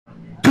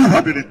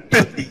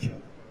250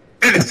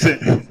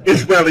 innocent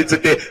Israelis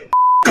are dead.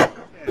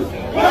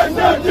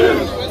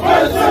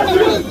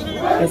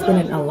 There's been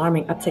an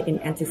alarming uptick in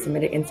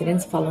anti-Semitic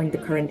incidents following the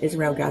current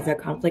Israel-Gaza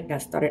conflict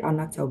that started on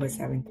October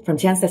 7th. From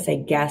chants that say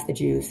 "gas the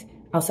Jews"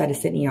 outside the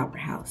Sydney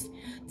Opera House,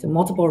 to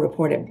multiple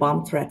reported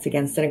bomb threats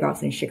against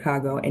synagogues in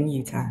Chicago and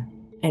Utah.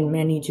 And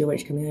many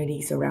Jewish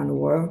communities around the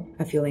world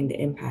are feeling the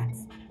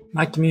impacts.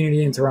 My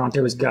community in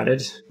Toronto is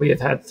gutted. We have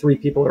had 3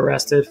 people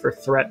arrested for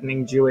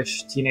threatening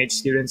Jewish teenage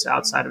students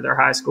outside of their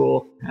high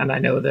school, and I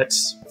know that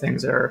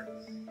things are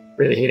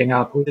really heating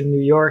up. In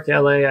New York,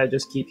 LA, I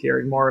just keep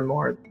hearing more and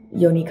more.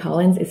 Yoni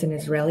Collins is an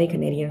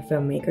Israeli-Canadian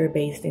filmmaker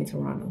based in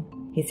Toronto.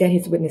 He said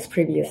he's witnessed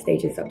previous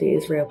stages of the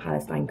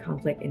Israel-Palestine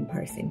conflict in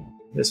person.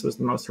 This was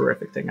the most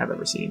horrific thing I've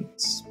ever seen.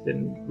 It's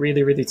been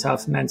really, really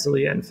tough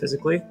mentally and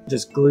physically.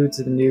 Just glued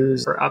to the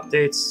news for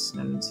updates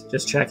and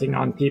just checking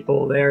on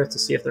people there to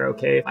see if they're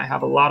okay. I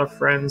have a lot of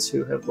friends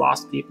who have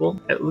lost people.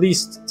 At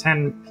least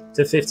 10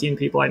 to 15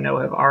 people I know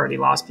have already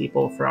lost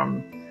people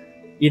from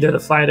either the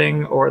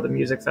fighting or the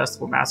music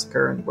festival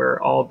massacre, and we're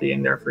all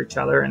being there for each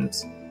other and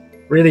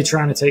really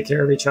trying to take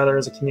care of each other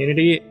as a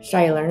community.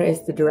 Shai Lerner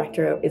is the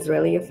director of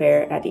Israeli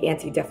Affairs at the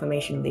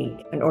Anti-Defamation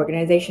League, an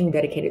organization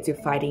dedicated to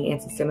fighting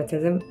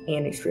anti-Semitism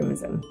and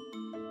extremism.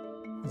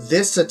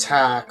 This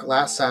attack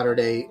last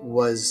Saturday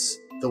was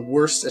the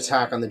worst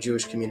attack on the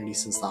Jewish community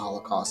since the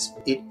Holocaust.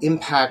 It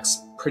impacts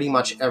pretty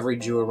much every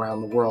Jew around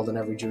the world and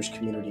every Jewish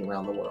community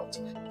around the world.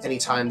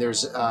 Anytime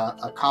there's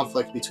a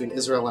conflict between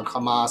Israel and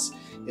Hamas,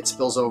 it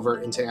spills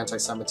over into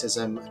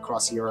anti-Semitism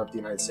across Europe, the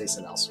United States,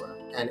 and elsewhere.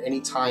 And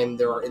anytime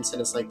there are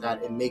incidents like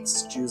that, it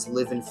makes Jews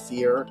live in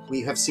fear.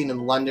 We have seen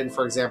in London,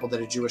 for example,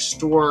 that a Jewish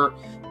store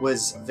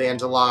was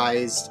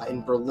vandalized.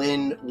 In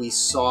Berlin, we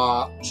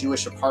saw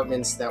Jewish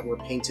apartments that were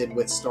painted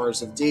with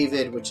Stars of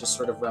David, which is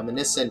sort of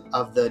reminiscent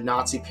of the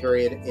Nazi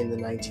period in the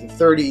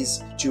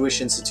 1930s.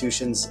 Jewish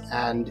institutions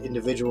and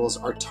individuals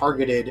are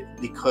targeted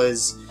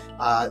because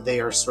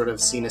they are sort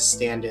of seen as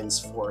stand-ins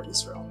for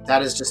Israel.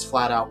 That is just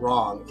flat out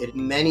wrong.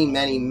 Many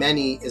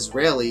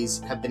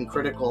Israelis have been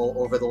critical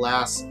over the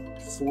last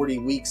 40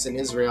 weeks in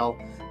Israel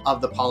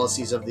of the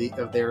policies of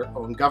their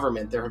own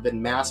government. There have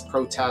been mass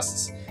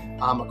protests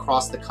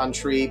across the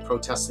country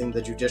protesting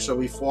the judicial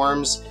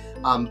reforms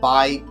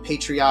by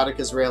patriotic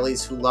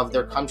Israelis who love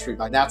their country.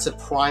 That's a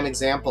prime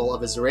example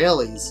of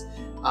Israelis,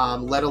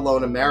 let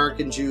alone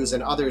American Jews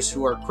and others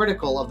who are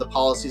critical of the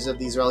policies of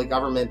the Israeli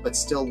government but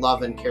still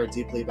love and care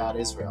deeply about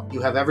Israel.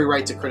 You have every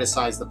right to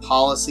criticize the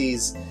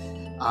policies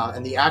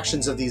and the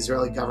actions of the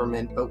Israeli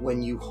government, but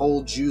when you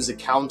hold Jews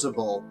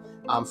accountable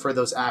for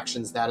those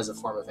actions, that is a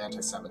form of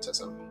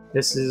anti-Semitism.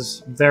 This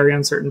is a very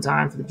uncertain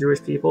time for the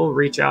Jewish people.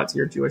 Reach out to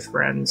your Jewish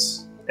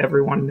friends.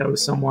 Everyone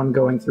knows someone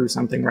going through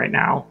something right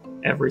now.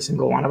 Every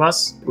single one of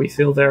us. We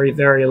feel very,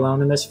 very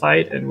alone in this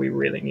fight, and we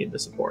really need the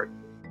support.